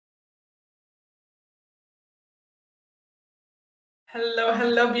Hello,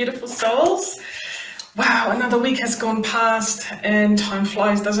 hello, beautiful souls. Wow, another week has gone past and time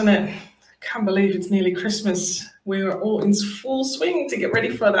flies, doesn't it? Can't believe it's nearly Christmas. We're all in full swing to get ready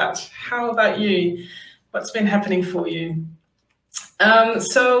for that. How about you? What's been happening for you?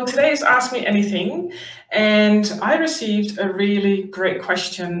 So today is Ask Me Anything, and I received a really great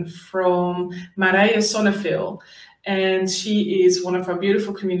question from Marije, and she is one of our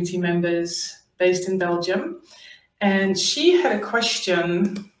beautiful community members based in Belgium. And she had a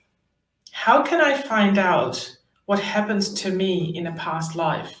question: how can I find out what happens to me in a past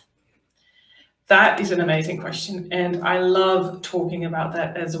life? That is an amazing question, and I love talking about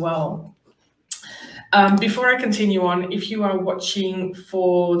that as well. Before I continue on, if you are watching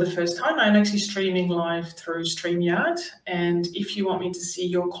for the first time, I'm actually streaming live through StreamYard. And if you want me to see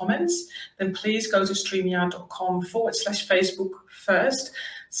your comments, then please go to streamyard.com/Facebook first,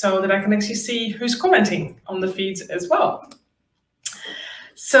 so that I can actually see who's commenting on the feeds as well.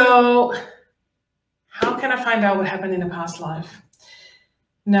 So how can I find out what happened in a past life?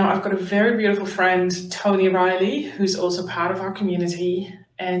 Now, I've got a very beautiful friend, Tony Riley, who's also part of our community,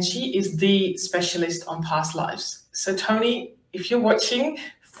 and she is the specialist on past lives. So Tony, if you're watching,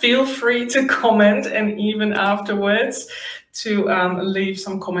 feel free to comment, and even afterwards to leave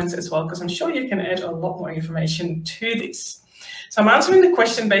some comments as well, because I'm sure you can add a lot more information to this. So I'm answering the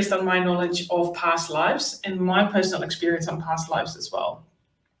question based on my knowledge of past lives and my personal experience on past lives as well.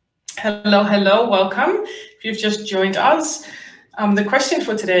 Hello, hello, welcome. If you've just joined us, the question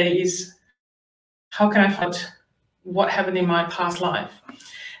for today is, how can I find out what happened in my past life?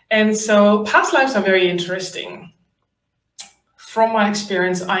 And so past lives are very interesting. From my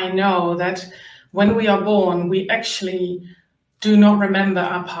experience, I know that when we are born, we actually do not remember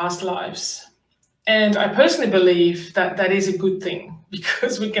our past lives. And I personally believe that that is a good thing,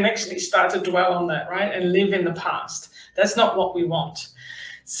 because we can actually start to dwell on that, right? And live in the past. That's not what we want.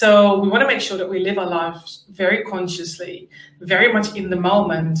 So we want to make sure that we live our lives very consciously, very much in the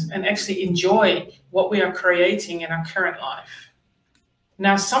moment, and actually enjoy what we are creating in our current life.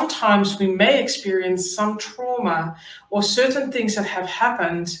 Now, sometimes we may experience some trauma or certain things that have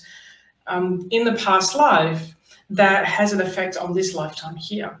happened in the past life that has an effect on this lifetime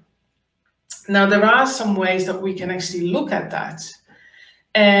here. Now, there are some ways that we can actually look at that.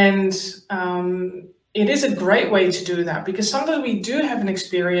 And it is a great way to do that, because sometimes we do have an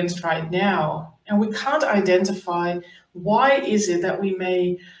experience right now and we can't identify why is it that we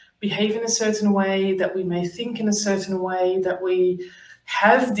may behave in a certain way, that we may think in a certain way, that we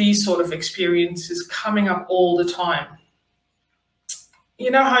have these sort of experiences coming up all the time. You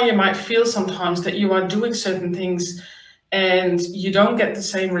know how you might feel sometimes that you are doing certain things and you don't get the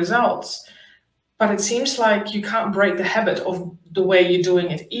same results, but it seems like you can't break the habit of the way you're doing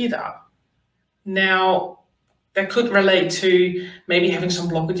it either. Now, that could relate to maybe having some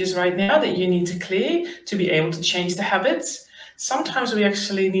blockages right now that you need to clear to be able to change the habits. Sometimes we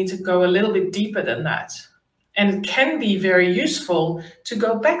actually need to go a little bit deeper than that. And it can be very useful to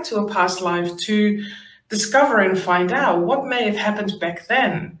go back to a past life to discover and find out what may have happened back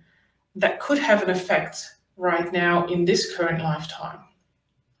then that could have an effect right now in this current lifetime.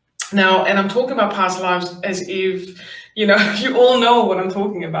 Now, and I'm talking about past lives as if, you know, you all know what I'm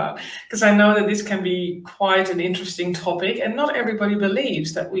talking about, because I know that this can be quite an interesting topic, and not everybody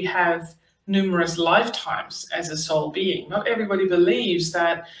believes that we have numerous lifetimes as a soul being. Not everybody believes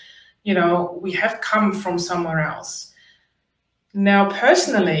that, you know, we have come from somewhere else. Now,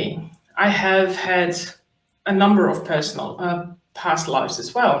 personally, I have had a number of personal past lives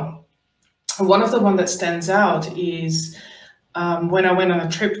as well. One of the ones that stands out is when I went on a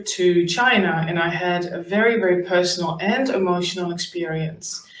trip to China, and I had a very, very personal and emotional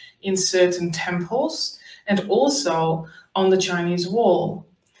experience in certain temples and also on the Chinese wall.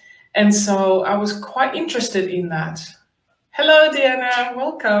 And so I was quite interested in that. Hello, Diana,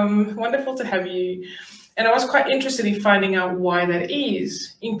 welcome. Wonderful to have you. And I was quite interested in finding out why that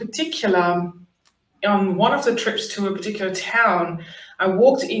is. In particular, on one of the trips to a particular town, I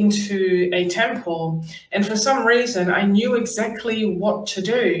walked into a temple, and for some reason, I knew exactly what to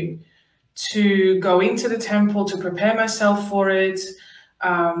do to go into the temple, to prepare myself for it,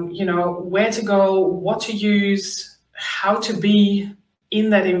 you know, where to go, what to use, how to be in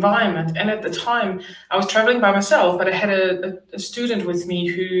that environment. And at the time, I was traveling by myself, but I had a student with me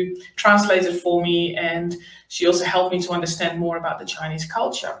who translated for me, and she also helped me to understand more about the Chinese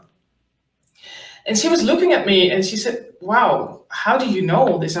culture. And she was looking at me and she said, wow, how do you know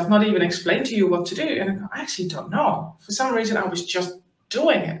all this? I've not even explained to you what to do. And I go, I actually don't know. For some reason, I was just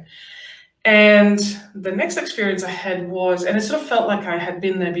doing it. And the next experience I had was, and it sort of felt like I had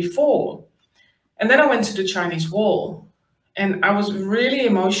been there before. And then I went to the Chinese wall. And I was really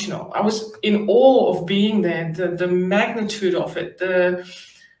emotional. I was in awe of being there, the magnitude of it, the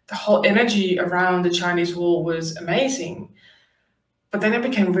whole energy around the Chinese wall was amazing. But then I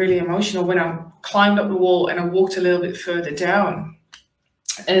became really emotional when I climbed up the wall and I walked a little bit further down.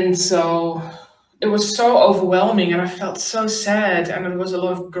 And so it was so overwhelming and I felt so sad and there was a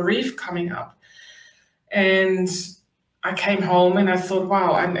lot of grief coming up. And I came home and I thought,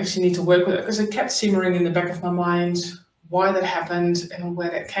 wow, I actually need to work with it, because it kept simmering in the back of my mind why that happened and where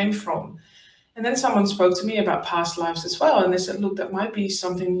that came from. And then someone spoke to me about past lives as well. And they said, look, that might be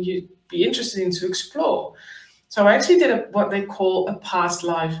something you'd be interested in to explore. So I actually did what they call a past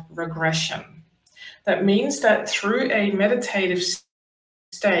life regression. That means that through a meditative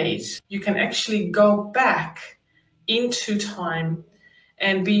state, you can actually go back into time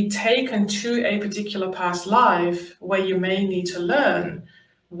and be taken to a particular past life where you may need to learn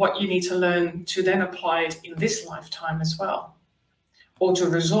what you need to learn to then apply it in this lifetime as well, or to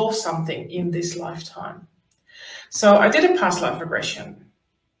resolve something in this lifetime. So I did a past life regression.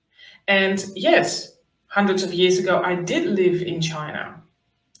 And yes, hundreds of years ago, I did live in China.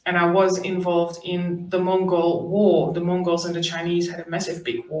 And I was involved in the Mongol War. The Mongols and the Chinese had a massive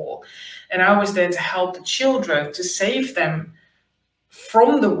big war. And I was there to help the children, to save them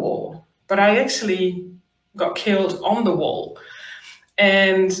from the war. But I actually got killed on the wall.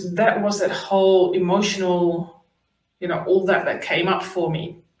 And that was that whole emotional, all that came up for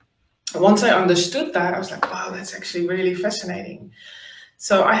me. And once I understood that, I was like, wow, that's actually really fascinating.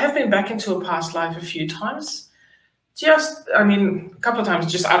 So I have been back into a past life a few times. A couple of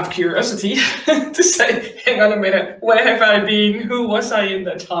times just out of curiosity to say, hang on a minute, where have I been? Who was I in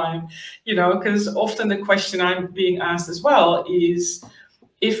that time? Because often the question I'm being asked as well is,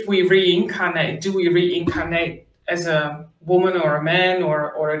 if we reincarnate, do we reincarnate as a woman or a man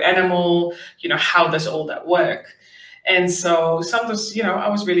or an animal? How does all that work? And so sometimes, I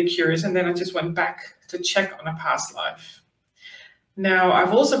was really curious, and then I just went back to check on a past life. Now,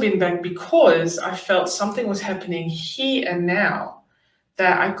 I've also been back because I felt something was happening here and now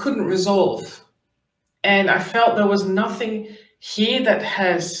that I couldn't resolve. And I felt there was nothing here that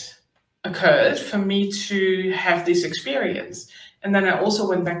has occurred for me to have this experience. And then I also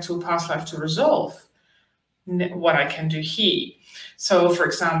went back to a past life to resolve what I can do here. So, for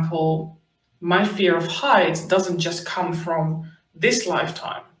example, my fear of heights doesn't just come from this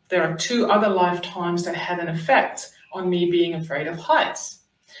lifetime. There are 2 other lifetimes that had an effect on me being afraid of heights.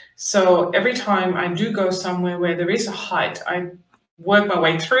 So every time I do go somewhere where there is a height, I work my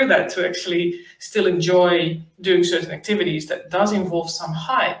way through that to actually still enjoy doing certain activities that does involve some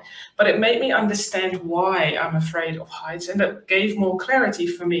height. But it made me understand why I'm afraid of heights, and it gave more clarity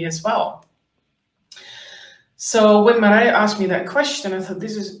for me as well. So when Marije asked me that question, I thought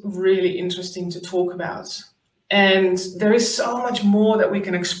this is really interesting to talk about. And there is so much more that we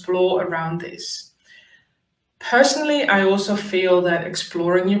can explore around this. Personally, I also feel that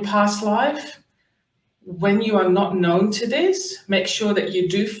exploring your past life, when you are not known to this, make sure that you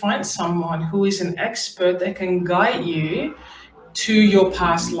do find someone who is an expert that can guide you to your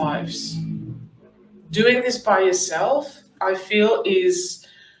past lives. Doing this by yourself, I feel, you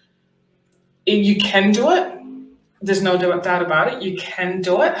can do it. There's no doubt about it. You can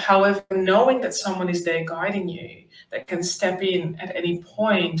do it. However, knowing that someone is there guiding you, that can step in at any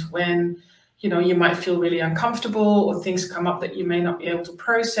point when you might feel really uncomfortable or things come up that you may not be able to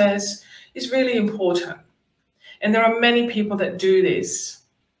process, is really important. And there are many people that do this.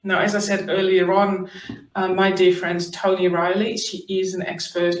 Now, as I said earlier on, my dear friend Tony Riley, she is an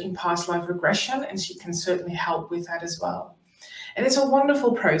expert in past life regression, and she can certainly help with that as well. And it's a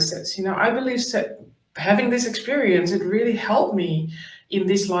wonderful process. I believe that having this experience, it really helped me in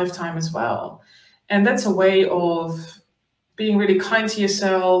this lifetime as well. And that's a way of being really kind to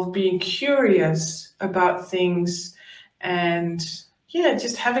yourself, being curious about things, and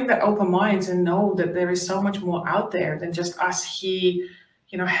just having that open mind and know that there is so much more out there than just us here,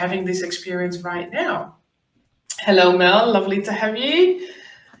 having this experience right now. Hello, Mel, lovely to have you.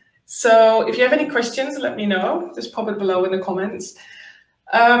 So if you have any questions, let me know. Just pop it below in the comments.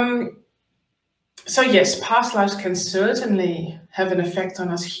 So yes, past lives can certainly have an effect on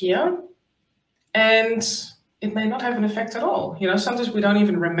us here, and it may not have an effect at all. Sometimes we don't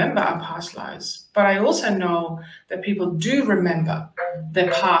even remember our past lives. But I also know that people do remember their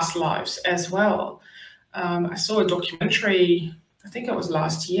past lives as well. I saw a documentary, I think it was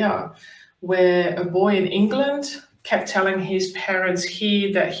last year, where a boy in England kept telling his parents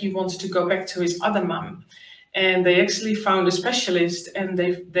here that he wanted to go back to his other mum. And they actually found a specialist, and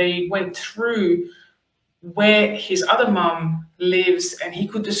they went through where his other mum lives, and he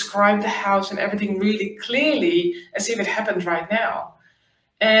could describe the house and everything really clearly as if it happened right now.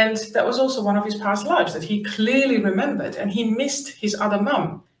 And that was also one of his past lives that he clearly remembered, and he missed his other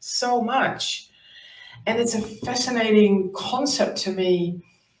mum so much. And it's a fascinating concept to me,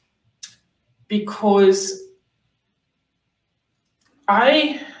 because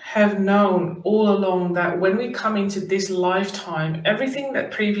I have known all along that when we come into this lifetime, everything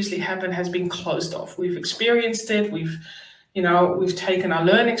that previously happened has been closed off. We've experienced it, we've taken our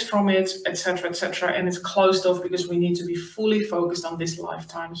learnings from it, etc., and it's closed off because we need to be fully focused on this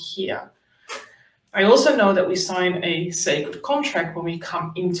lifetime here. I also know that we sign a sacred contract when we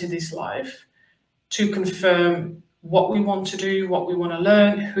come into this life to confirm what we want to do, what we want to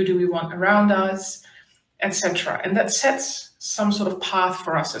learn, who do we want around us, etc. And that sets some sort of path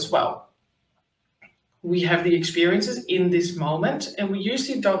for us as well. We have the experiences in this moment, and we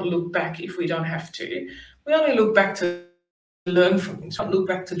usually don't look back if we don't have to. We only look back to learn from things, don't look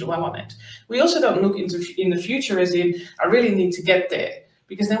back to dwell on it. We also don't look in the future as in, I really need to get there,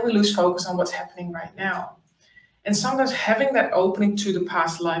 because then we lose focus on what's happening right now. And sometimes having that opening to the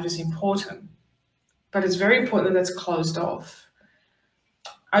past life is important, but it's very important that it's closed off.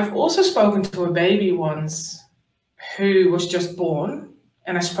 I've also spoken to a baby once who was just born,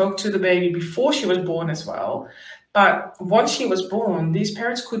 and I spoke to the baby before she was born as well. But once she was born, these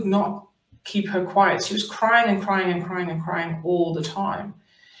parents could not keep her quiet. She was crying and crying and crying and crying all the time.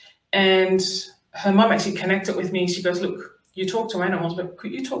 And her mum actually connected with me. She goes, look, you talk to animals, but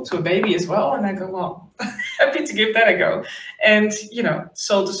could you talk to a baby as well? And I go, well, happy to give that a go. And,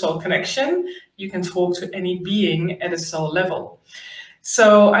 soul to soul connection, you can talk to any being at a soul level.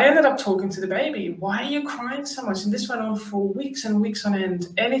 So I ended up talking to the baby. Why are you crying so much? And this went on for weeks and weeks on end.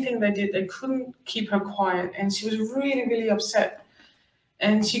 Anything they did, they couldn't keep her quiet. And she was really, really upset.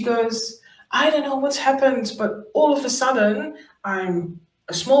 And she goes, I don't know what's happened, but all of a sudden, I'm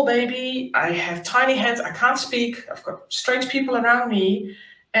a small baby. I have tiny hands. I can't speak. I've got strange people around me.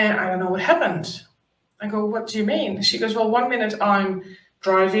 And I don't know what happened. I go, what do you mean? She goes, well, one minute I'm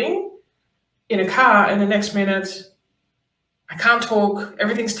driving in a car, and the next minute I can't talk,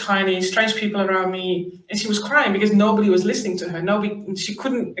 everything's tiny, strange people around me. And she was crying because nobody was listening to her. She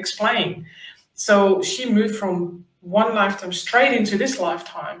couldn't explain. So she moved from one lifetime straight into this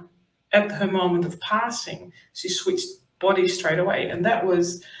lifetime at her moment of passing. She switched bodies straight away. And that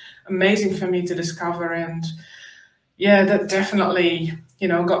was amazing for me to discover. And yeah, that definitely,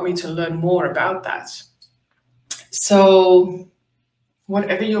 got me to learn more about that. So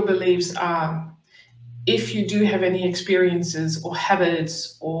whatever your beliefs are, if you do have any experiences or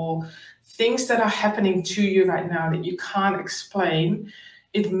habits or things that are happening to you right now that you can't explain,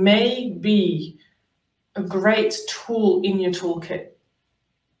 it may be a great tool in your toolkit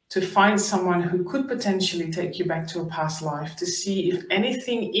to find someone who could potentially take you back to a past life, to see if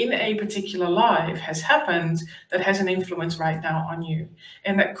anything in a particular life has happened that has an influence right now on you,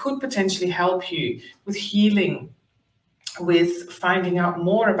 and that could potentially help you with healing, with finding out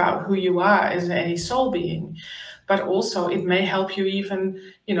more about who you are as a soul being. But also it may help you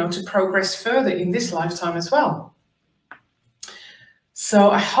even, to progress further in this lifetime as well.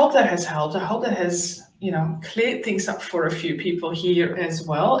 So I hope that has helped. I hope that has, cleared things up for a few people here as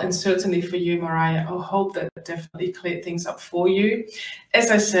well. And certainly for you, Marije, I hope that definitely cleared things up for you.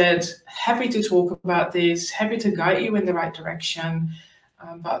 As I said, happy to talk about this, happy to guide you in the right direction.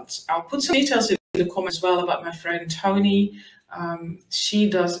 But I'll put some details in the comments as well about my friend Tony. She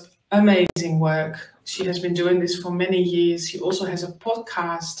does amazing work. She has been doing this for many years. She also has a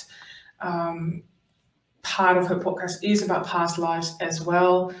podcast. Part of her podcast is about past lives as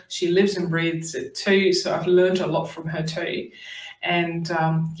well. She lives and breathes it too. So I've learned a lot from her too. And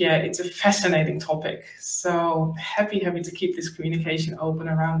yeah, it's a fascinating topic. So happy to keep this communication open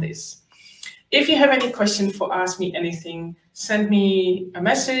around this. If you have any questions for Ask Me Anything, send me a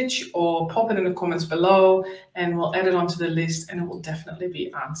message or pop it in the comments below, and we'll add it onto the list and it will definitely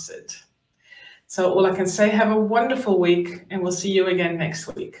be answered. So all I can say, have a wonderful week, and we'll see you again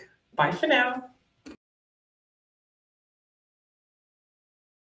next week. Bye for now.